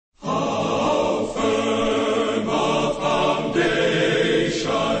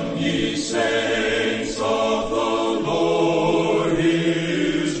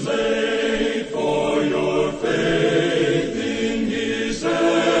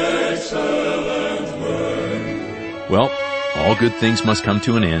Well, all good things must come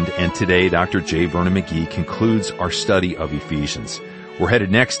to an end, and today Dr. J. Vernon McGee concludes our study of Ephesians. We're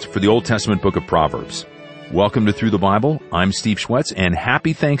headed next for the Old Testament book of Proverbs. Welcome to Through the Bible. I'm Steve Schwetz, and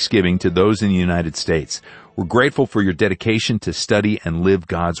happy Thanksgiving to those in the United States. We're grateful for your dedication to study and live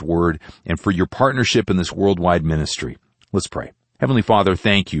God's Word and for your partnership in this worldwide ministry. Let's pray. Heavenly Father,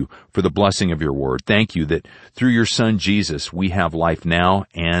 thank you for the blessing of your Word. Thank you that through your Son Jesus we have life now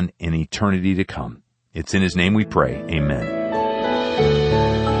and in eternity to come. It's in His name we pray. Amen.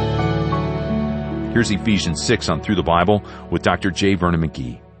 Here's Ephesians 6 on Through the Bible with Dr. J. Vernon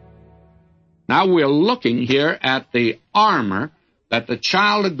McGee. Now we're looking here at the armor that the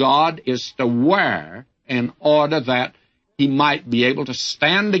child of God is to wear in order that he might be able to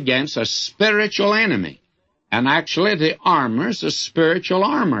stand against a spiritual enemy. And actually the armor is a spiritual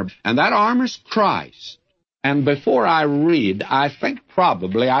armor, and that armor is Christ. And before I read, I think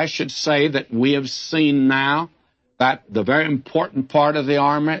probably I should say that we have seen now that the very important part of the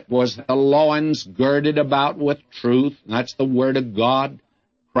armor was the loins girded about with truth. That's the Word of God.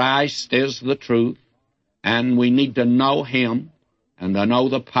 Christ is the truth, and we need to know Him and to know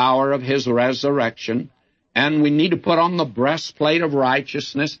the power of His resurrection. And we need to put on the breastplate of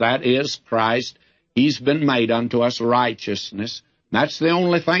righteousness, that is Christ. He's been made unto us righteousness. That's the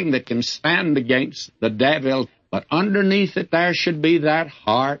only thing that can stand against the devil. But underneath it there should be that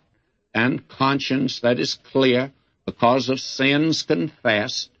heart and conscience that is clear because of sins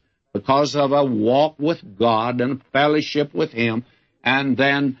confessed, because of a walk with God and fellowship with Him. And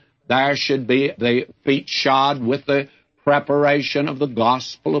then there should be the feet shod with the preparation of the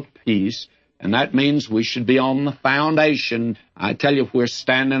gospel of peace. And that means we should be on the foundation. I tell you, if we're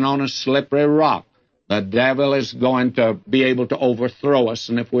standing on a slippery rock, the devil is going to be able to overthrow us.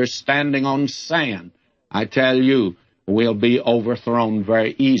 And if we're standing on sand, I tell you, we'll be overthrown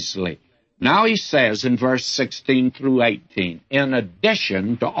very easily. Now he says in verse 16 through 18, in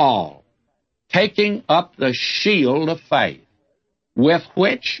addition to all, taking up the shield of faith, with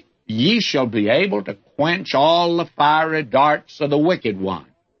which ye shall be able to quench all the fiery darts of the wicked one,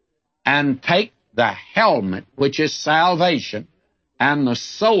 and take the helmet, which is salvation, and the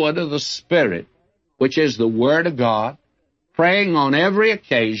sword of the Spirit, which is the Word of God, praying on every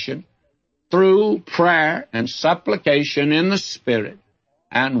occasion through prayer and supplication in the Spirit,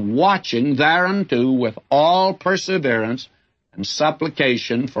 and watching thereunto with all perseverance and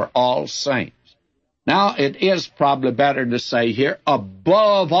supplication for all saints. Now, it is probably better to say here,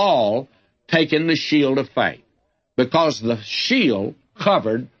 above all, taking the shield of faith, because the shield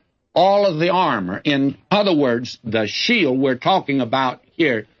covered all of the armor. In other words, the shield we're talking about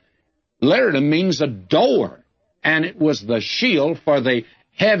here literally means a door, and it was the shield for the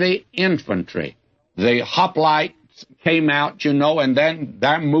heavy infantry. The hoplites came out, and then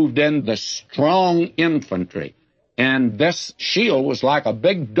there moved in the strong infantry. And this shield was like a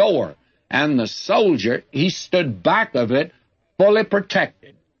big door, and the soldier, he stood back of it fully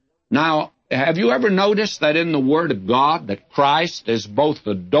protected. Now, have you ever noticed that in the Word of God that Christ is both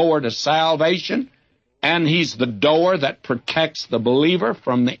the door to salvation and He's the door that protects the believer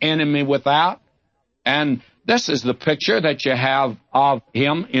from the enemy without? And this is the picture that you have of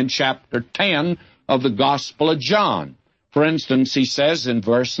Him in chapter 10 of the Gospel of John. For instance, he says in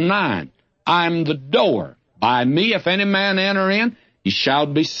verse 9, I'm the door. By me, if any man enter in, he shall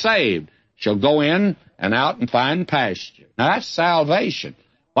be saved, shall go in and out and find pasture. Now, that's salvation.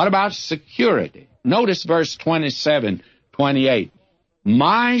 What about security? Notice verse 27, 28.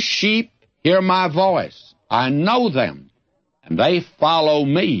 My sheep hear my voice. I know them, and they follow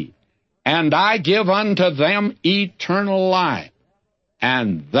me. And I give unto them eternal life,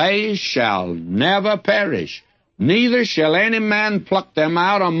 and they shall never perish, neither shall any man pluck them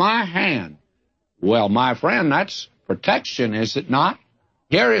out of my hand. Well, my friend, that's protection, is it not?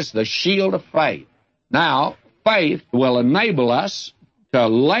 Here is the shield of faith. Now, faith will enable us to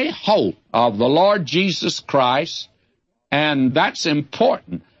lay hold of the Lord Jesus Christ, and that's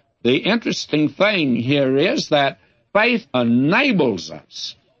important. The interesting thing here is that faith enables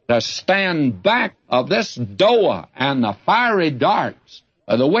us to stand back of this door and the fiery darts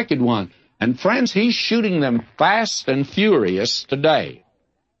of the wicked one. And friends, he's shooting them fast and furious today.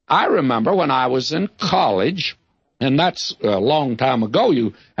 I remember when I was in college, and that's a long time ago.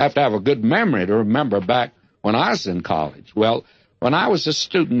 You have to have a good memory to remember back when I was in college. Well, when I was a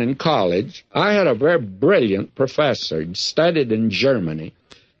student in college, I had a very brilliant professor. He studied in Germany.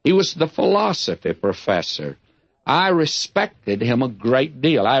 He was the philosophy professor. I respected him a great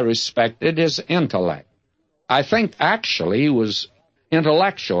deal. I respected his intellect. I think actually he was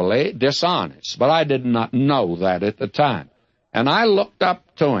intellectually dishonest, but I did not know that at the time. And I looked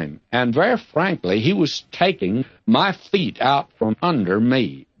up to him, and very frankly, he was taking my feet out from under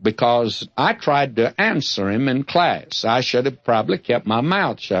me because I tried to answer him in class. I should have probably kept my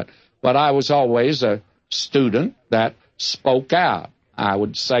mouth shut, but I was always a student that spoke out. I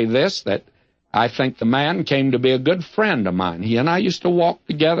would say this, that I think the man came to be a good friend of mine. He and I used to walk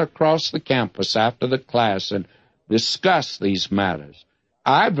together across the campus after the class and discuss these matters.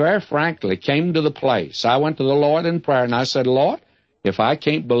 I very frankly came to the place. I went to the Lord in prayer, and I said, Lord, if I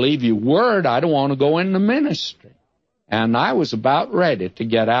can't believe your word, I don't want to go into ministry. And I was about ready to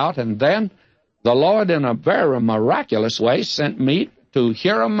get out, and then the Lord, in a very miraculous way, sent me to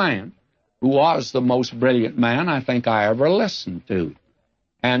hear a man who was the most brilliant man I think I ever listened to.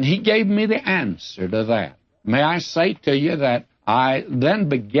 And he gave me the answer to that. May I say to you that I then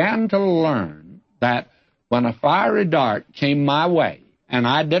began to learn that when a fiery dart came my way, and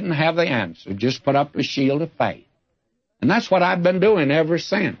I didn't have the answer, just put up a shield of faith. And that's what I've been doing ever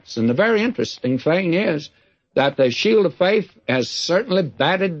since. And the very interesting thing is that the shield of faith has certainly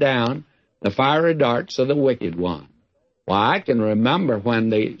batted down the fiery darts of the wicked one. Why, I can remember when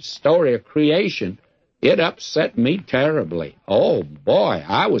the story of creation, it upset me terribly. Oh, boy,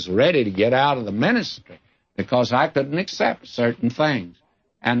 I was ready to get out of the ministry because I couldn't accept certain things.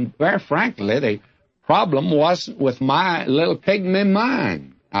 And very frankly, the problem wasn't with my little pygmy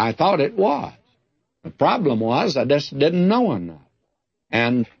mind. I thought it was. The problem was I just didn't know enough.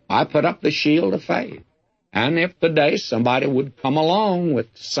 And I put up the shield of faith. And if today somebody would come along with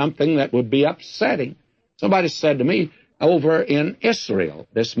something that would be upsetting, somebody said to me over in Israel,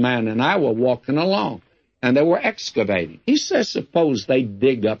 this man and I were walking along, and they were excavating. He says, suppose they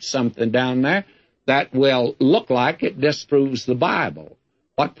dig up something down there that will look like it disproves the Bible.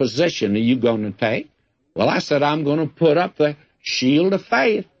 What position are you going to take? Well, I said, I'm going to put up the shield of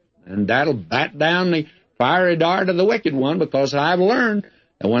faith, and that'll bat down the fiery dart of the wicked one, because I've learned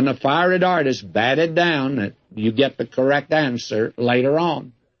that when the fiery dart is batted down, that you get the correct answer later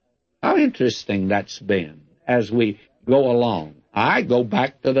on. How interesting that's been as we go along. I go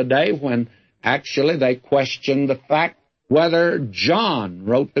back to the day when actually they questioned the fact whether John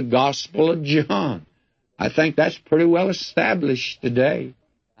wrote the Gospel of John. I think that's pretty well established today.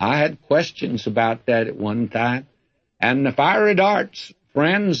 I had questions about that at one time. And the fiery darts,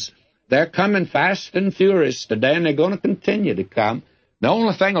 friends, they're coming fast and furious today, and they're going to continue to come. The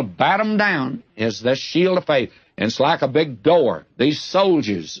only thing will bat them down is this shield of faith. And it's like a big door. These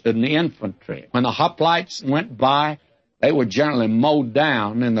soldiers in the infantry, when the hoplites went by, they were generally mowed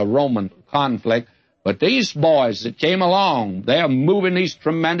down in the Roman conflict. But these boys that came along, they're moving these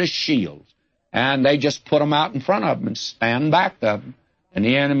tremendous shields. And they just put them out in front of them and stand back of them. And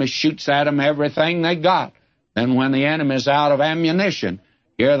the enemy shoots at them everything they got. And when the enemy's out of ammunition,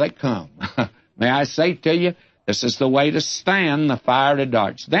 here they come. May I say to you, this is the way to stand the fiery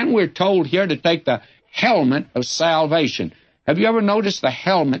darts. Then we're told here to take the helmet of salvation. Have you ever noticed the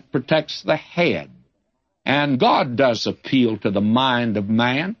helmet protects the head? And God does appeal to the mind of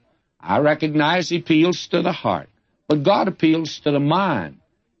man. I recognize he appeals to the heart. But God appeals to the mind.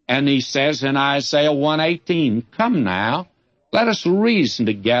 And he says in Isaiah 1:18, come now, let us reason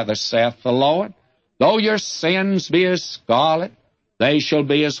together, saith the Lord. Though your sins be as scarlet, they shall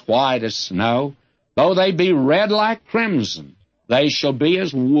be as white as snow. Though they be red like crimson, they shall be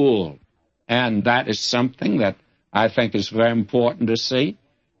as wool. And that is something that I think is very important to see.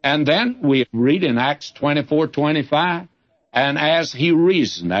 And then we read in Acts 24:25, and as he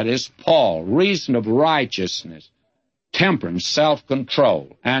reasoned, that is Paul, reasoned of righteousness, temperance,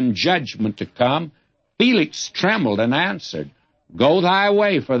 self-control, and judgment to come, Felix trembled and answered, go thy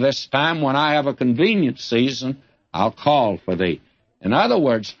way, for this time when I have a convenient season, I'll call for thee. In other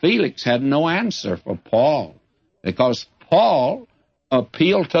words, Felix had no answer for Paul, because Paul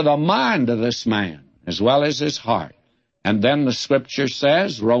appealed to the mind of this man as well as his heart. And then the Scripture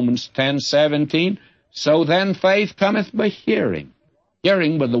says, Romans 10:17, so then faith cometh by hearing,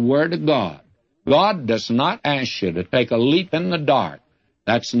 hearing by the Word of God. God does not ask you to take a leap in the dark.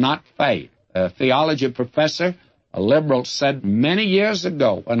 That's not faith. A theology professor, a liberal, said many years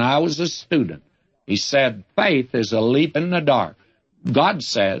ago when I was a student, he said, faith is a leap in the dark. God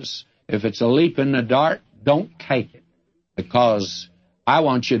says, if it's a leap in the dark, don't take it, because I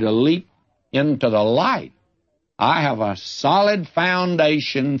want you to leap into the light. I have a solid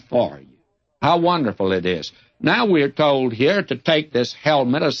foundation for you. How wonderful it is. Now we're told here to take this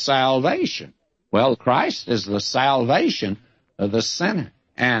helmet of salvation. Well, Christ is the salvation of the sinner,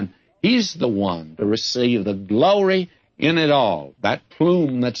 and he's the one to receive the glory in it all. That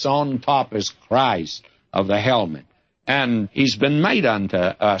plume that's on top is Christ of the helmet. And he's been made unto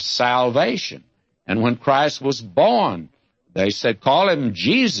us salvation. And when Christ was born, They said, call him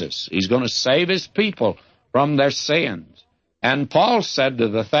Jesus. He's going to save his people from their sins. And Paul said to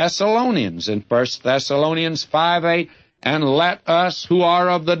the Thessalonians in 1 Thessalonians 5:8, and let us who are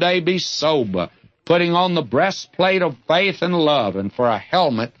of the day be sober, putting on the breastplate of faith and love, and for a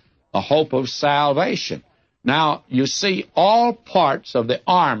helmet, the hope of salvation. Now, you see, all parts of the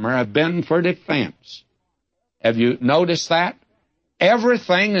armor have been for defense. Have you noticed that?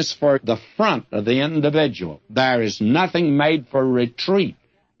 Everything is for the front of the individual. There is nothing made for retreat.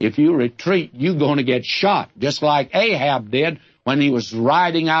 If you retreat, you're going to get shot, just like Ahab did when he was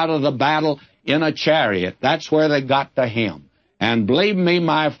riding out of the battle in a chariot. That's where they got to him. And believe me,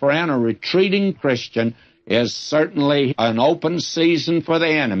 my friend, a retreating Christian is certainly an open season for the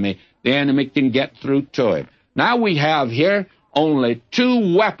enemy. The enemy can get through to it. Now we have here only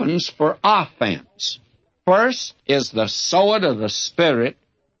two weapons for offense. First is the sword of the Spirit,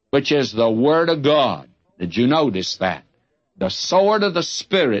 which is the Word of God. Did you notice that? The sword of the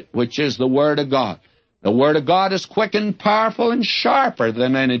Spirit, which is the Word of God. The Word of God is quick and powerful and sharper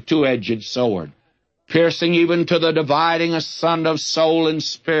than any two-edged sword, piercing even to the dividing asunder of soul and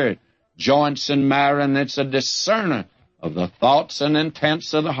spirit, joints and marrow, and it's a discerner of the thoughts and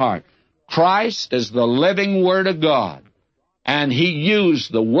intents of the heart. Christ is the living Word of God, and he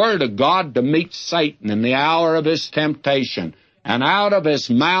used the Word of God to meet Satan in the hour of his temptation. And out of his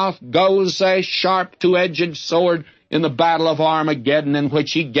mouth goes a sharp two-edged sword in the battle of Armageddon, in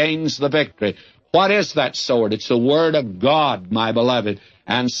which he gains the victory. What is that sword? It's the Word of God, my beloved.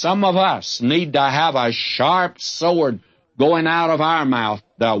 And some of us need to have a sharp sword going out of our mouth,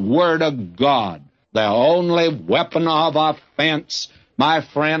 the Word of God, the only weapon of offense, my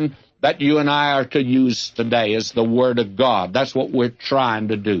friend, that you and I are to use today is the Word of God. That's what we're trying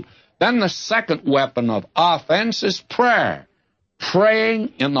to do. Then the second weapon of offense is prayer,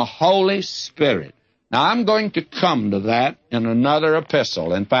 praying in the Holy Spirit. Now, I'm going to come to that in another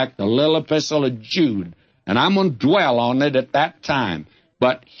epistle. In fact, the little epistle of Jude, and I'm going to dwell on it at that time.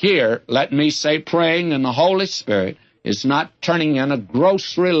 But here, let me say, praying in the Holy Spirit is not turning in a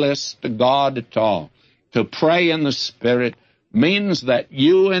grocery list to God at all. To pray in the Spirit means that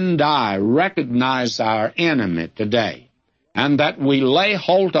you and I recognize our enemy today, and that we lay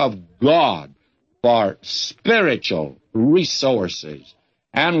hold of God for spiritual resources,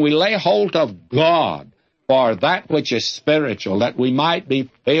 and we lay hold of God for that which is spiritual, that we might be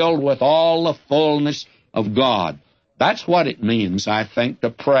filled with all the fullness of God. That's what it means, I think, to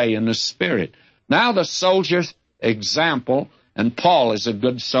pray in the Spirit. Now the soldier's example, and Paul is a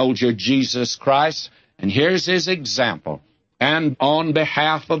good soldier, Jesus Christ, and here's his example. And on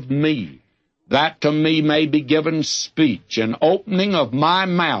behalf of me, that to me may be given speech, an opening of my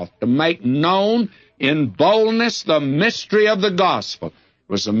mouth to make known in boldness the mystery of the gospel.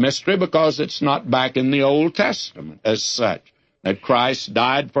 It was a mystery because it's not back in the Old Testament as such, that Christ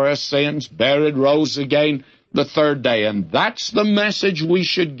died for our sins, buried, rose again the third day. And that's the message we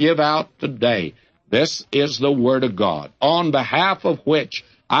should give out today. This is the Word of God, on behalf of which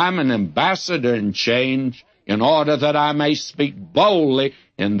I'm an ambassador in change, in order that I may speak boldly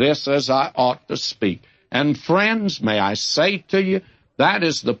in this as I ought to speak. And friends, may I say to you, that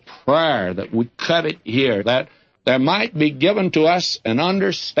is the prayer that we covet here, that there might be given to us an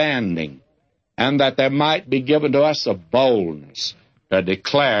understanding, and that there might be given to us a boldness to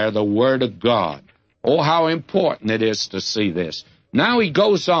declare the Word of God. Oh, how important it is to see this. Now he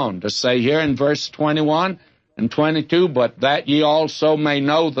goes on to say here in verse 21 and 22, but that ye also may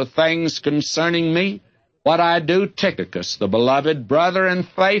know the things concerning me, what I do, Tychicus, the beloved brother and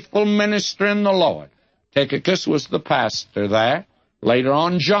faithful minister in the Lord. Tychicus was the pastor there. Later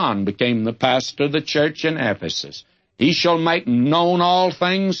on, John became the pastor of the church in Ephesus. He shall make known all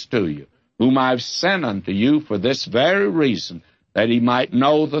things to you, whom I've sent unto you for this very reason, that he might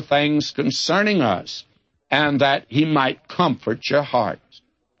know the things concerning us, and that he might comfort your hearts.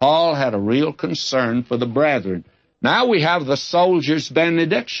 Paul had a real concern for the brethren. Now we have the soldier's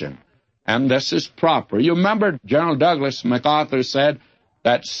benediction, and this is proper. You remember General Douglas MacArthur said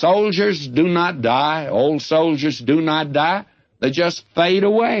that soldiers do not die, old soldiers do not die, they just fade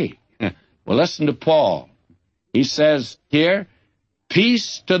away. Well, listen to Paul. He says here,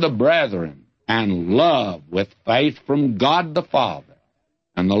 peace to the brethren and love with faith from God the Father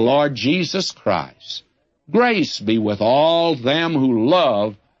and the Lord Jesus Christ. Grace be with all them who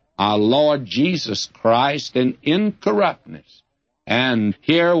love our Lord Jesus Christ in incorruptness. And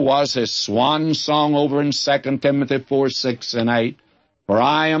here was his swan song over in 2 Timothy 4, 6, and 8. For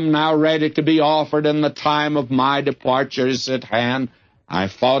I am now ready to be offered, and the time of my departure is at hand. I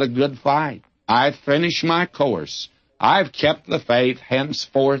fought a good fight. I've finished my course. I've kept the faith.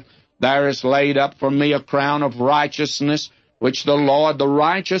 Henceforth there is laid up for me a crown of righteousness, which the Lord, the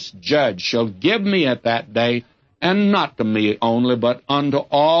righteous judge, shall give me at that day, and not to me only, but unto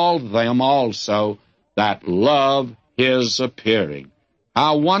all them also that love his appearing.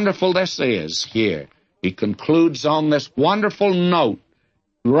 How wonderful this is here. He concludes on this wonderful note,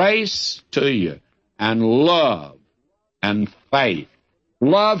 grace to you, and love, and faith.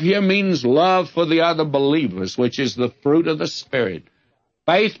 Love here means love for the other believers, which is the fruit of the Spirit.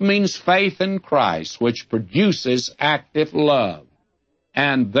 Faith means faith in Christ, which produces active love.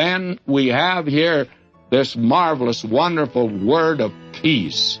 And then we have here this marvelous, wonderful word of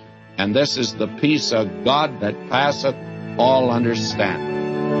peace. And this is the peace of God that passeth all understanding.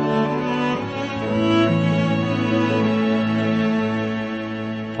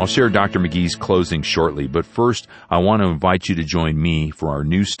 I'll share Dr. McGee's closing shortly, but first I want to invite you to join me for our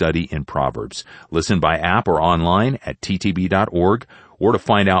new study in Proverbs. Listen by app or online at ttb.org, or to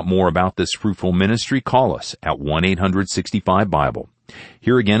find out more about this fruitful ministry, call us at 1-800-65-BIBLE.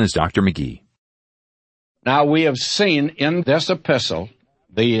 Here again is Dr. McGee. Now we have seen in this epistle,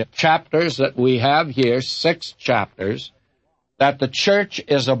 the chapters that we have here, 6 chapters, that the church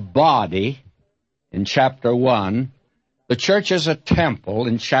is a body in chapter 1, the church is a temple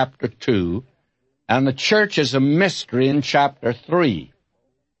in chapter 2, and the church is a mystery in chapter 3.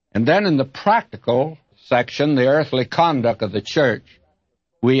 And then in the practical section, the earthly conduct of the church,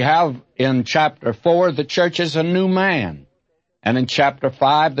 we have in chapter 4, the church is a new man. And in chapter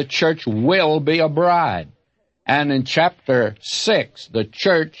 5, the church will be a bride. And in chapter 6, the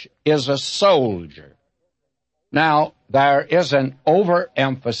church is a soldier. Now, there is an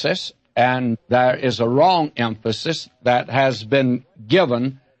overemphasis and there is a wrong emphasis that has been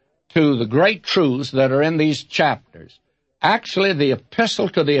given to the great truths that are in these chapters. Actually, the epistle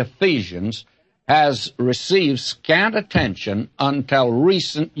to the Ephesians has received scant attention until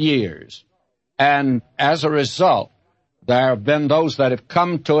recent years. And as a result, there have been those that have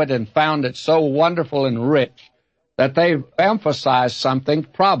come to it and found it so wonderful and rich that they've emphasized something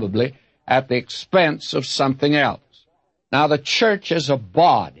probably at the expense of something else. Now, the church is a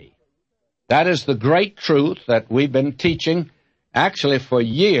body. That is the great truth that we've been teaching actually for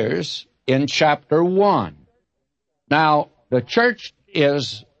years in chapter 1. Now, the church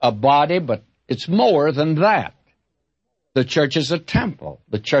is a body, but it's more than that. The church is a temple.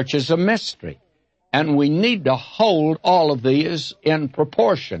 The church is a mystery. And we need to hold all of these in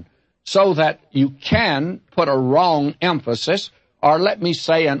proportion so that you can put a wrong emphasis, or let me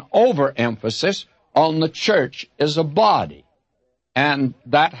say an overemphasis, on the church as a body. And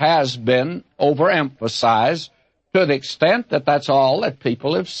that has been overemphasized to the extent that that's all that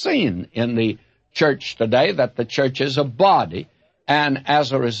people have seen in the church today, that the church is a body. And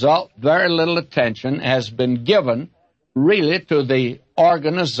as a result, very little attention has been given really to the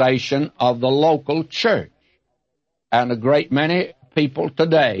organization of the local church. And a great many people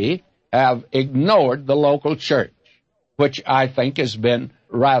today have ignored the local church, which I think has been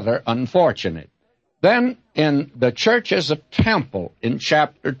rather unfortunate. Then in the church as a temple in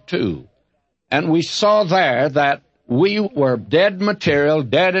chapter 2, and we saw there that we were dead material,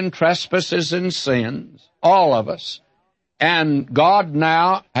 dead in trespasses and sins, all of us. And God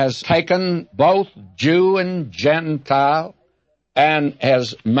now has taken both Jew and Gentile and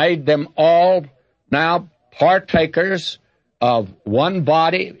has made them all now partakers of one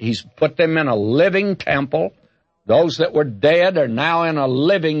body. He's put them in a living temple. Those that were dead are now in a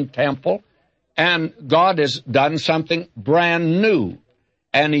living temple. And God has done something brand new.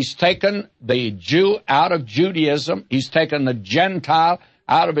 And He's taken the Jew out of Judaism. He's taken the Gentile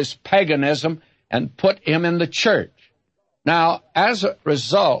out of his paganism and put him in the church. Now, as a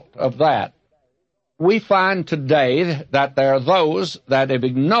result of that, we find today that there are those that have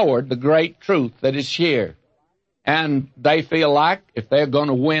ignored the great truth that is here. And they feel like if they're going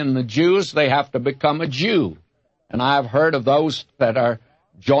to win the Jews, they have to become a Jew. And I've heard of those that are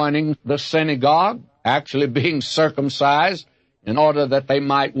joining the synagogue, actually being circumcised in order that they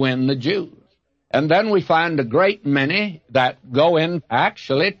might win the Jews. And then we find a great many that go in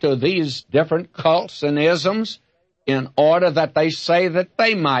actually to these different cults and isms in order that they say that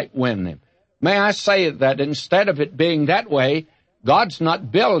they might win them. May I say that instead of it being that way, God's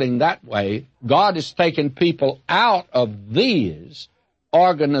not building that way. God is taking people out of these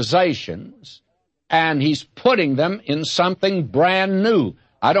organizations, and He's putting them in something brand new.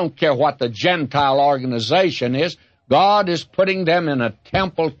 I don't care what the Gentile organization is. God is putting them in a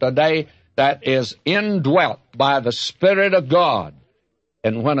temple today that is indwelt by the Spirit of God.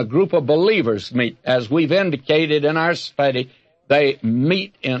 And when a group of believers meet, as we've indicated in our study, they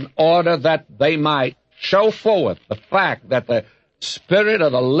meet in order that they might show forth the fact that the Spirit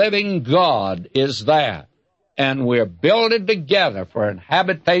of the living God is there. and we're builded together for an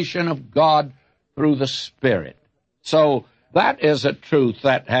habitation of God through the Spirit. So that is a truth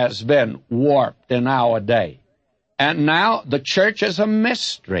that has been warped in our day. And now the church is a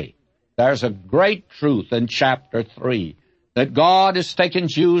mystery. There's a great truth in chapter 3, that God is taking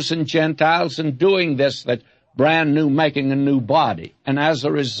Jews and Gentiles and doing this, that brand new, making a new body. And as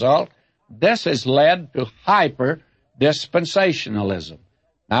a result, this has led to hyper-dispensationalism.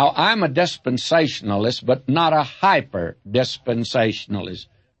 Now, I'm a dispensationalist, but not a hyper-dispensationalist.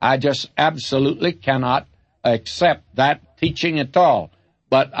 I just absolutely cannot accept that teaching at all.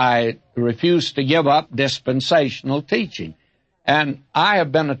 But I refuse to give up dispensational teaching. And I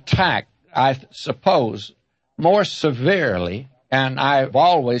have been attacked, I suppose, more severely, and I've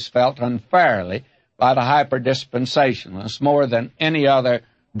always felt unfairly, by the hyper-dispensationalists more than any other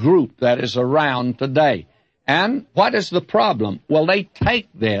group that is around today. And what is the problem? Well, they take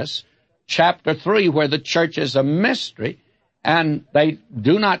this, chapter 3, where the church is a mystery, and they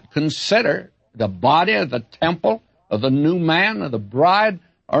do not consider the body of the temple of the new man, of the bride,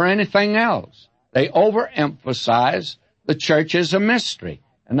 or anything else. They overemphasize the church is a mystery,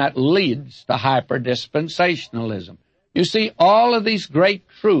 and that leads to hyper-dispensationalism. You see, all of these great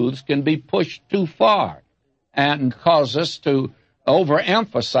truths can be pushed too far and cause us to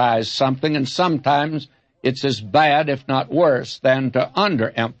overemphasize something, and sometimes it's as bad, if not worse, than to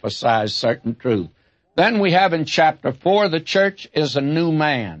underemphasize certain truth. Then we have in chapter 4, the church is a new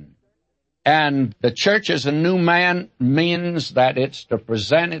man. And the church is a new man means that it's to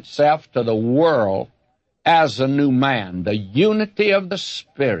present itself to the world as a new man, the unity of the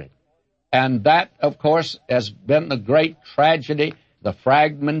Spirit. And that, of course, has been the great tragedy, the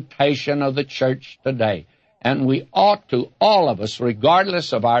fragmentation of the church today. And we ought to, all of us,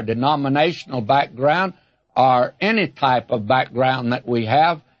 regardless of our denominational background or any type of background that we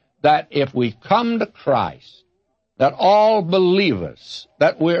have, that if we come to Christ, that all believers,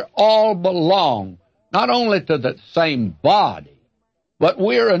 that we all belong not only to the same body, but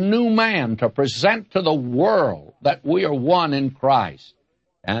we're a new man to present to the world that we are one in Christ.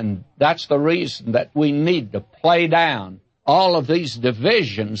 And that's the reason that we need to play down all of these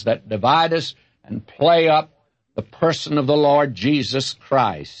divisions that divide us and play up the person of the Lord Jesus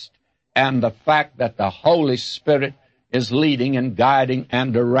Christ and the fact that the Holy Spirit is leading and guiding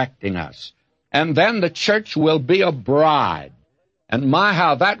and directing us. And then the church will be a bride. And my,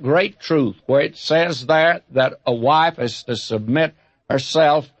 how that great truth where it says there that a wife is to submit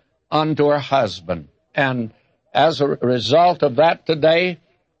herself unto her husband. And as a result of that today,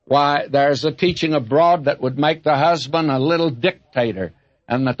 why, there's a teaching abroad that would make the husband a little dictator,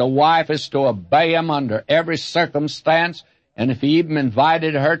 and that the wife is to obey him under every circumstance, and if he even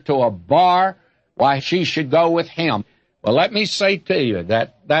invited her to a bar, why, she should go with him. Well, let me say to you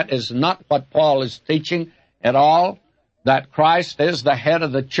that that is not what Paul is teaching at all, that Christ is the head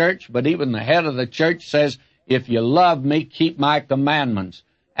of the church, but even the head of the church says, if you love me, keep my commandments.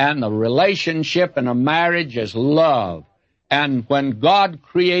 And the relationship in a marriage is love. And when God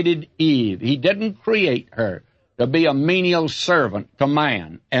created Eve, he didn't create her to be a menial servant to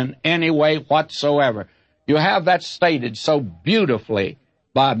man in any way whatsoever. You have that stated so beautifully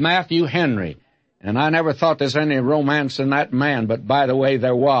by Matthew Henry. And I never thought there's any romance in that man, but by the way,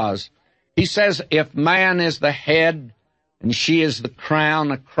 there was. He says, if man is the head and she is the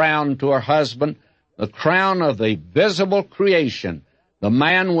crown, a crown to her husband, the crown of the visible creation. The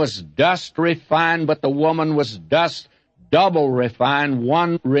man was dust refined, but the woman was dust double refined,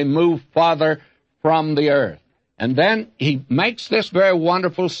 one removed farther from the earth. And then he makes this very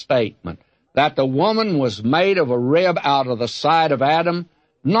wonderful statement, that the woman was made of a rib out of the side of Adam,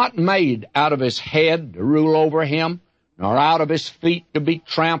 not made out of his head to rule over him, nor out of his feet to be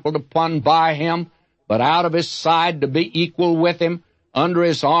trampled upon by him, but out of his side to be equal with him, under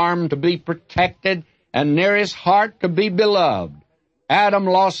his arm to be protected, and near his heart to be beloved. Adam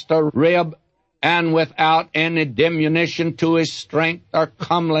lost a rib, and without any diminution to his strength or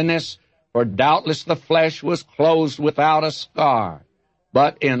comeliness, for doubtless the flesh was closed without a scar.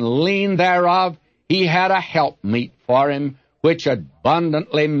 But in lien thereof he had a helpmeet for him, which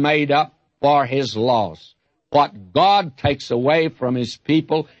abundantly made up for his loss. What God takes away from his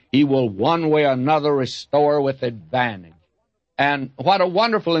people, he will one way or another restore with advantage. And what a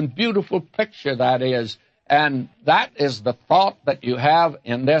wonderful and beautiful picture that is. And that is the thought that you have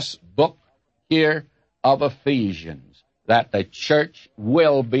in this book here of Ephesians, that the church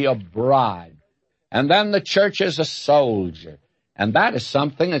will be a bride. And then the church is a soldier. And that is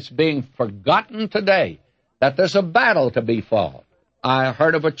something that's being forgotten today, that there's a battle to be fought. I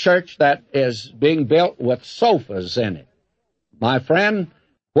heard of a church that is being built with sofas in it. My friend,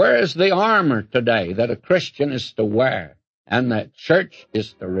 Where is the armor today that a Christian is to wear? And that church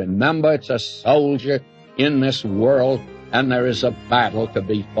is to remember it's a soldier in this world, and there is a battle to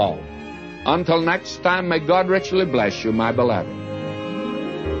be fought. Until next time, may God richly bless you, my beloved.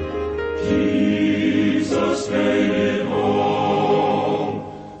 Jesus gave it all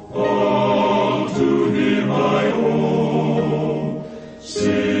to Him I owe.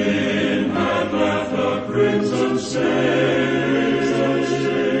 Sin had left a crimson stain,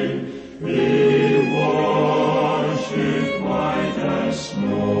 He washed it white as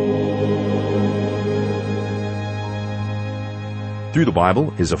snow. Through the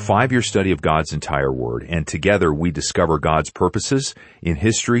Bible is a 5-year study of God's entire Word, and together we discover God's purposes in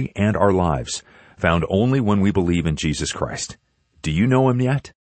history and our lives, found only when we believe in Jesus Christ. Do you know Him yet?